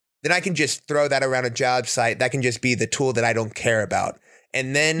not, then I can just throw that around a job site. That can just be the tool that I don't care about.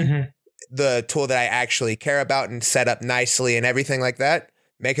 And then the tool that I actually care about and set up nicely and everything like that,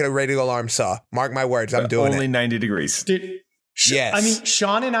 make it a radial arm saw. Mark my words, I'm doing only 90 degrees. Dude. Yes. I mean,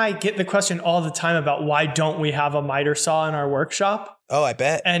 Sean and I get the question all the time about why don't we have a miter saw in our workshop? Oh, I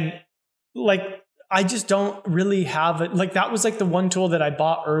bet. And like, I just don't really have it. Like that was like the one tool that I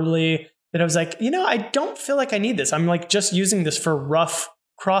bought early that I was like, I don't feel like I need this. I'm like just using this for rough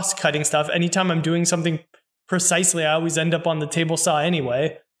cross cutting stuff. Anytime I'm doing something precisely, I always end up on the table saw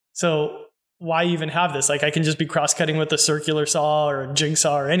anyway. So why even have this? Like I can just be cross cutting with a circular saw or a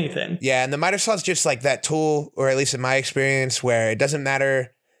jigsaw or anything. Yeah. And the miter saw is just like that tool, or at least in my experience, where it doesn't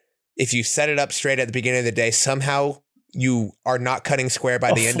matter if you set it up straight at the beginning of the day, somehow you are not cutting square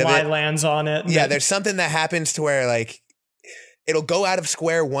by the end of it. A fly lands on it. Yeah. There's something that happens to where like it'll go out of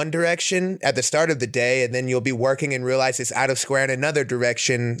square one direction at the start of the day, and then you'll be working and realize it's out of square in another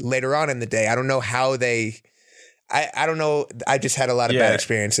direction later on in the day. I don't know how I don't know. I just had a lot of bad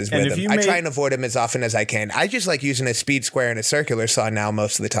experiences with them. I try and avoid them as often as I can. I just like using a speed square and a circular saw now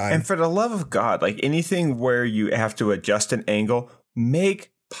most of the time. And for the love of God, like anything where you have to adjust an angle,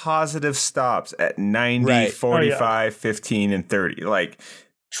 make positive stops at 90, 45, 15, and 30. Like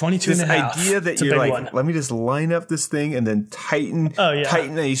 22 and a half. This idea that you're like, let me just line up this thing and then tighten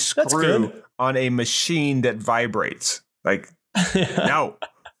a screw on a machine that vibrates. Like, no.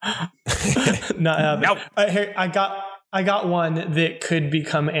 Not happening. Nope. I got one that could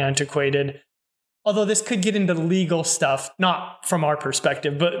become antiquated. Although this could get into legal stuff, not from our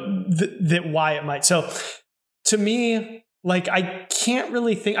perspective, but that why it might. So to me, like I can't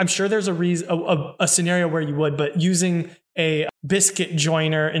really think. I'm sure there's a scenario where you would, but using a biscuit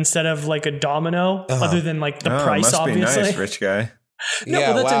joiner instead of like a domino, other than like the price, must obviously. Be nice, rich guy. No,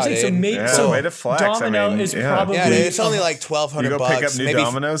 well, that's what I'm saying. So, way to flex. Domino is probably... Yeah, dude, it's only like $1,200. You go pick up new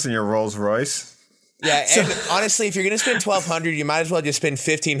dominoes in your Rolls Royce? Yeah, and honestly, if you're going to spend $1,200, you might as well just spend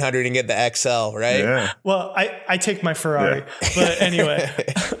 $1,500 and get the XL, right? Yeah. Well, I take my Ferrari. Yeah. But anyway,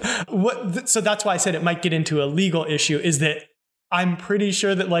 so that's why I said it might get into a legal issue, is that I'm pretty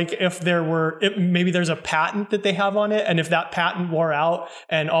sure that like if maybe there's a patent that they have on it, and if that patent wore out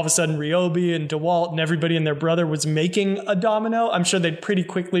and all of a sudden Ryobi and DeWalt and everybody and their brother was making a domino, I'm sure they'd pretty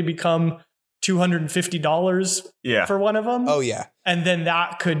quickly become $250 for one of them. Oh, yeah. And then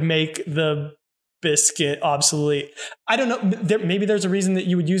that could make the biscuit obsolete. I don't know. Maybe there's a reason that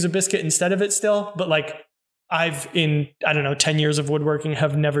you would use a biscuit instead of it still, but like I've in, I don't know, 10 years of woodworking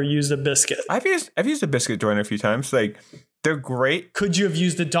have never used a biscuit. I've used a biscuit joiner a few times. Like they're great. Could you have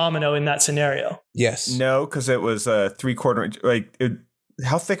used a domino in that scenario? Yes. No, because it was a 3/4 inch. Like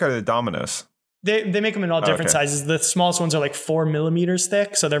how thick are the dominoes? They make them in all different sizes. The smallest ones are like 4 millimeters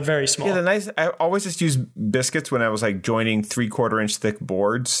thick, so they're very small. Yeah, I always just used biscuits when I was like joining 3/4 inch thick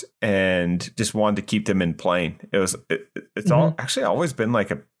boards and just wanted to keep them in plane. It's all actually always been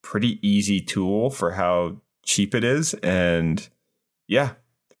like a pretty easy tool for how cheap it is, and yeah,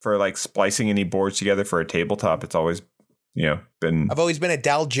 for like splicing any boards together for a tabletop, it's always been. I've always been a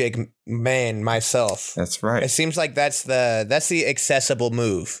dowel jig man myself. That's right. It seems like that's the accessible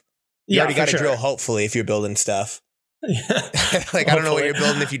move. You already got a drill, hopefully, if you're building stuff. Yeah. Like, I don't know what you're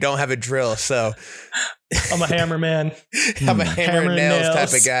building if you don't have a drill, so. I'm a hammer man. I'm a hammer and nails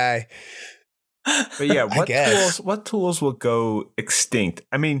type of guy. But yeah, what tools will go extinct?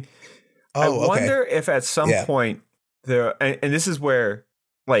 I mean, I wonder if at some point there, and this is where,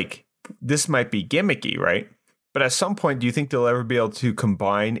 like, this might be gimmicky, right? But at some point, do you think they'll ever be able to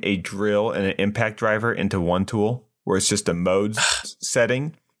combine a drill and an impact driver into one tool where it's just a mode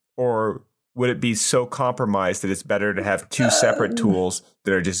setting? Or would it be so compromised that it's better to have two separate tools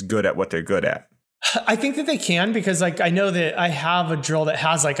that are just good at what they're good at? I think that they can, because like I know that I have a drill that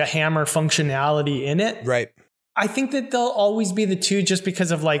has like a hammer functionality in it. Right. I think that they'll always be the two, just because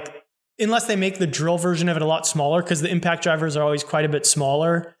of like, unless they make the drill version of it a lot smaller, because the impact drivers are always quite a bit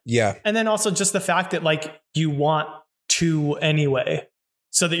smaller. Yeah. And then also just the fact that like you want two anyway,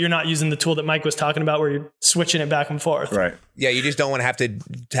 so that you're not using the tool that Mike was talking about where you're switching it back and forth. Right. Yeah, you just don't want to have to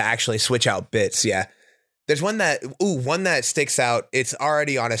actually switch out bits. Yeah. There's one that sticks out. It's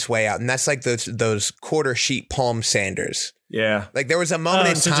already on its way out, and that's like those quarter sheet palm sanders. Yeah. Like there was a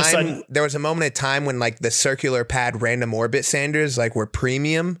moment in time when like the circular pad random orbit sanders like were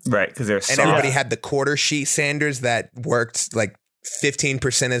premium. Right, because they're soft. And everybody had the quarter sheet sanders that worked like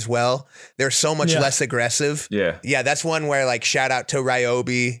 15% as well. They're so much less aggressive. Yeah, that's one where like shout out to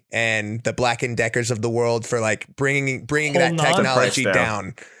Ryobi and the Black & Deckers of the world for like bringing that technology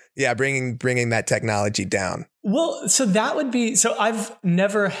down. Yeah, bringing that technology down. Well, so that would be, so I've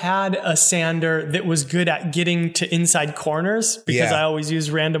never had a sander that was good at getting to inside corners, because I always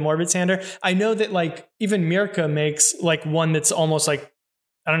use random orbit sander. I know that like even Mirka makes like one that's almost like,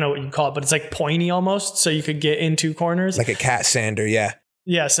 I don't know what you'd call it, but it's like pointy almost, so you could get into corners. Like a cat sander, yeah.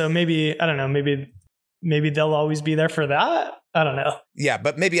 Yeah, so maybe, I don't know, maybe they'll always be there for that. I don't know. Yeah,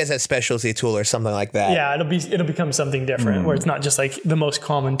 but maybe as a specialty tool or something like that. Yeah, it'll become something different where it's not just like the most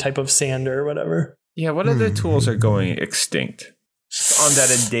common type of sander or whatever. Yeah, what other tools are going extinct on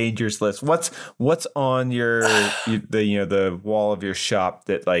that endangered list? What's on the wall of your shop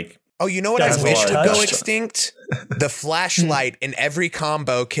that like? Oh, you know what I wish would go extinct? The flashlight in every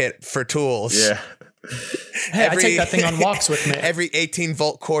combo kit for tools. Yeah. Hey, I take that thing on walks with me. Every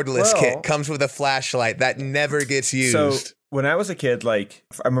 18-volt cordless kit comes with a flashlight that never gets used. So when I was a kid, like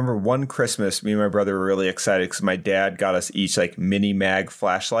I remember one Christmas, me and my brother were really excited because my dad got us each like mini mag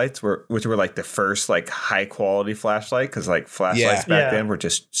flashlights, which were like the first like high quality flashlight, because like flashlights back then were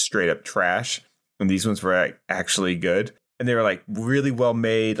just straight up trash, and these ones were like, actually good. And they were like really well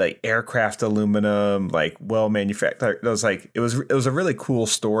made, like aircraft aluminum, like well manufactured. It was like it was a really cool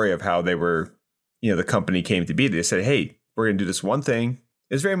story of how they were, the company came to be. They said, "Hey, we're gonna do this one thing."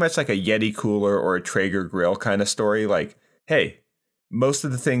 It's very much like a Yeti cooler or a Traeger grill kind of story. Like, hey, most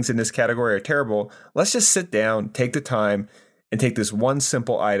of the things in this category are terrible. Let's just sit down, take the time, and take this one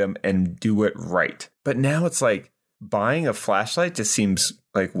simple item and do it right. But now it's like buying a flashlight just seems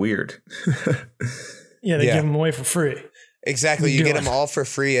like weird. Yeah, they give them away for free. Exactly. You get them all for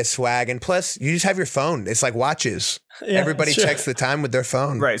free as swag. And plus, you just have your phone. It's like watches. Yeah, everybody checks the time with their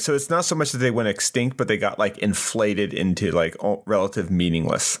phone. Right. So it's not so much that they went extinct, but they got like inflated into like relative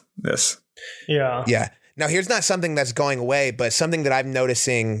meaninglessness. Yeah. Yeah. Now, here's not something that's going away, but something that I'm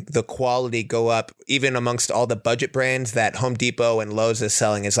noticing the quality go up even amongst all the budget brands that Home Depot and Lowe's is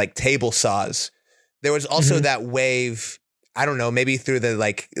selling is like table saws. There was also that wave I don't know, maybe through the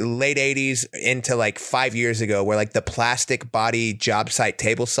like late 80s into like 5 years ago, where like the plastic body job site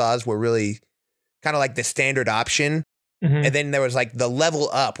table saws were really kind of like the standard option. Mm-hmm. And then there was like the level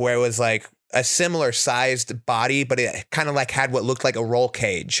up where it was like a similar sized body, but it kind of like had what looked like a roll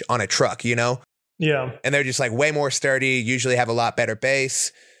cage on a truck, you know? Yeah. And they're just like way more sturdy, usually have a lot better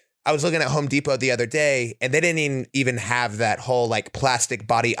base. I was looking at Home Depot the other day and they didn't even have that whole like plastic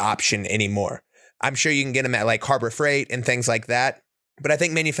body option anymore. I'm sure you can get them at like Harbor Freight and things like that. But I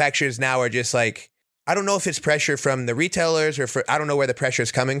think manufacturers now are just like, I don't know if it's pressure from the retailers or I don't know where the pressure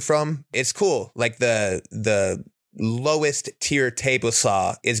is coming from. It's cool. Like the lowest tier table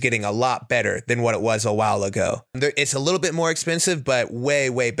saw is getting a lot better than what it was a while ago. It's a little bit more expensive, but way,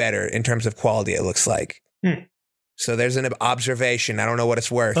 way better in terms of quality, it looks like. So there's an observation. I don't know what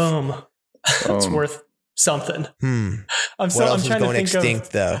it's worth. It's worth something. I'm trying to think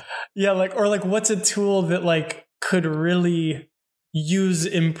extinct, though. Yeah, like what's a tool that like could really use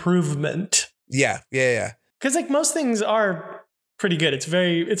improvement? Yeah. Because like most things are pretty good. It's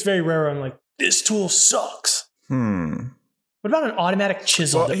very rare. I'm like, this tool sucks. What about an automatic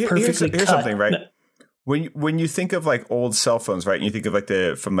chisel that perfectly cut? Here's something, right? When you think of like old cell phones, right? And you think of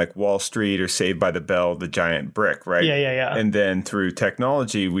like from like Wall Street or Saved by the Bell, the giant brick, right? Yeah. And then through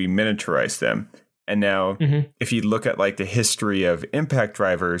technology, we miniaturized them. And now if you look at like the history of impact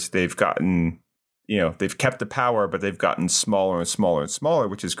drivers, they've gotten, they've kept the power, but they've gotten smaller and smaller and smaller,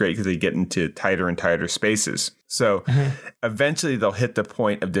 which is great because they get into tighter and tighter spaces. So eventually they'll hit the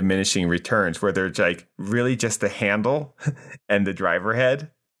point of diminishing returns where they're like really just the handle and the driver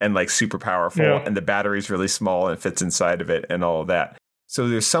head and like super powerful and the battery's really small and fits inside of it and all of that. So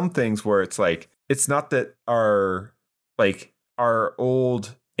there's some things where it's like, it's not that our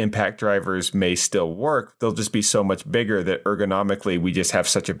old impact drivers may still work. They'll just be so much bigger that ergonomically we just have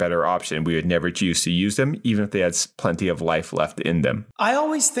such a better option. We would never choose to use them, even if they had plenty of life left in them. I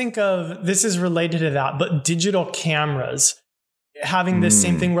always think of, this is related to that, but digital cameras having this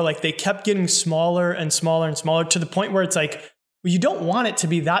same thing where like they kept getting smaller and smaller and smaller to the point where it's like, well, you don't want it to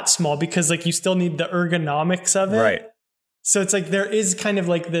be that small because like you still need the ergonomics of it. Right. So it's like there is kind of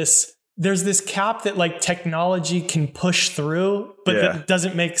like this, there's this cap that like technology can push through, but that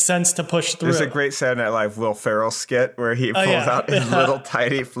doesn't make sense to push through. There's a great Saturday Night Live Will Ferrell skit where he pulls out his little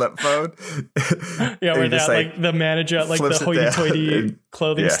tiny flip phone. Where that like the manager at like the hoity-toity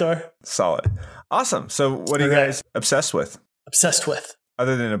clothing store. Solid. Awesome. So what are you guys obsessed with?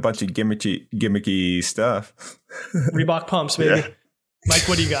 Other than a bunch of gimmicky stuff. Reebok pumps, baby. Yeah. Mike,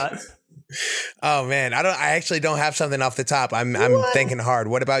 what do you got? Oh man, I actually don't have something off the top. I'm thinking hard.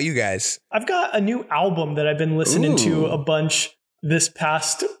 What about you guys? I've got a new album that I've been listening to a bunch this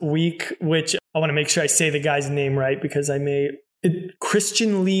past week, which I want to make sure I say the guy's name right because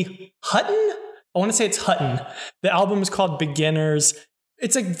Christian Lee Hutton? I want to say it's Hutton. The album is called Beginners.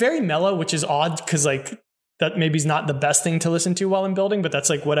 It's like very mellow, which is odd because like that maybe is not the best thing to listen to while I'm building, but that's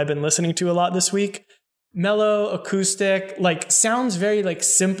like what I've been listening to a lot this week. Mellow, acoustic, like sounds very like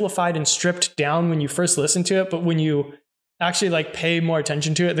simplified and stripped down when you first listen to it. But when you actually like pay more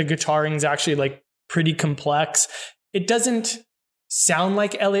attention to it, the guitaring is actually like pretty complex. It doesn't sound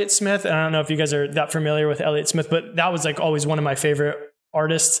like Elliott Smith. And I don't know if you guys are that familiar with Elliott Smith, but that was like always one of my favorite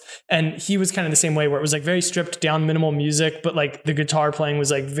artists. And he was kind of the same way where it was like very stripped down, minimal music, but like the guitar playing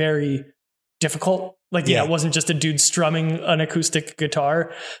was like very difficult. Like, it wasn't just a dude strumming an acoustic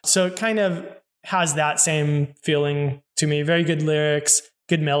guitar. So it kind of has that same feeling to me. Very good lyrics,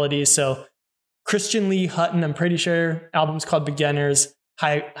 good melodies. So Christian Lee Hutton, I'm pretty sure, album's called Beginners.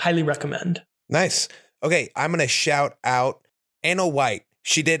 Highly recommend. Nice. Okay, I'm going to shout out Anna White.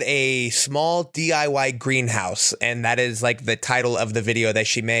 She did a small DIY greenhouse, and that is like the title of the video that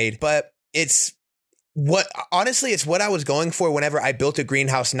she made. But it's what I was going for whenever I built a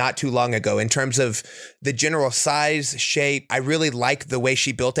greenhouse not too long ago in terms of the general size, shape. I really like the way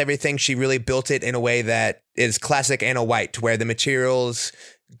she built everything. She really built it in a way that is classic Anna White, where the materials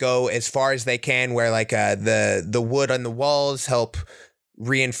go as far as they can, where like the wood on the walls help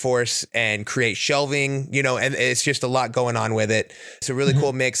reinforce and create shelving, and it's just a lot going on with it. It's a really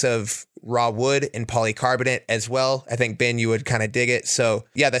cool mix of raw wood and polycarbonate as well. I think, Ben, you would kind of dig it. So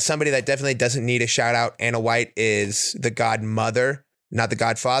yeah, that's somebody that definitely doesn't need a shout out. Anna White is the godmother, not the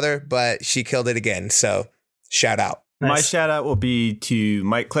godfather, but she killed it again. So shout out. Nice. My shout out will be to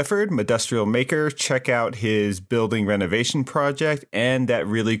Mike Clifford, Industrial Maker. Check out his building renovation project and that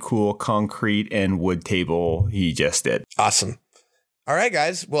really cool concrete and wood table he just did. Awesome. All right,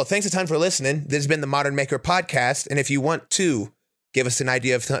 guys. Well, thanks a ton for listening. This has been the Modern Maker Podcast. And if you want to give us an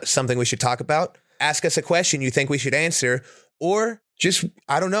idea of something we should talk about, ask us a question you think we should answer, or just,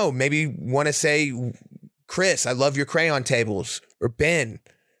 I don't know, maybe want to say Chris, I love your crayon tables. Or Ben,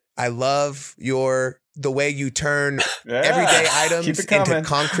 I love the way you turn everyday items into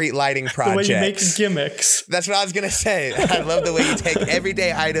concrete lighting projects. The way you make gimmicks. That's what I was going to say. I love the way you take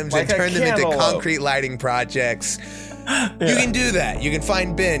everyday items and turn them into concrete lighting projects. Yeah. You can do that. You can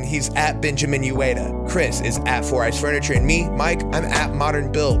find Ben. He's at Benjamin Ueda. Chris is at 4 Eyes Furniture. And me, Mike, I'm at Modern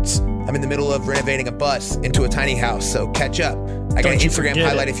Builds. I'm in the middle of renovating a bus into a tiny house, so catch up. I got an Instagram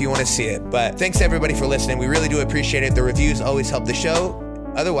highlight if you want to see it. But thanks everybody for listening. We really do appreciate it. The reviews always help the show.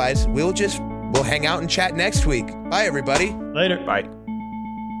 Otherwise, we'll hang out and chat next week. Bye, everybody. Later. Bye.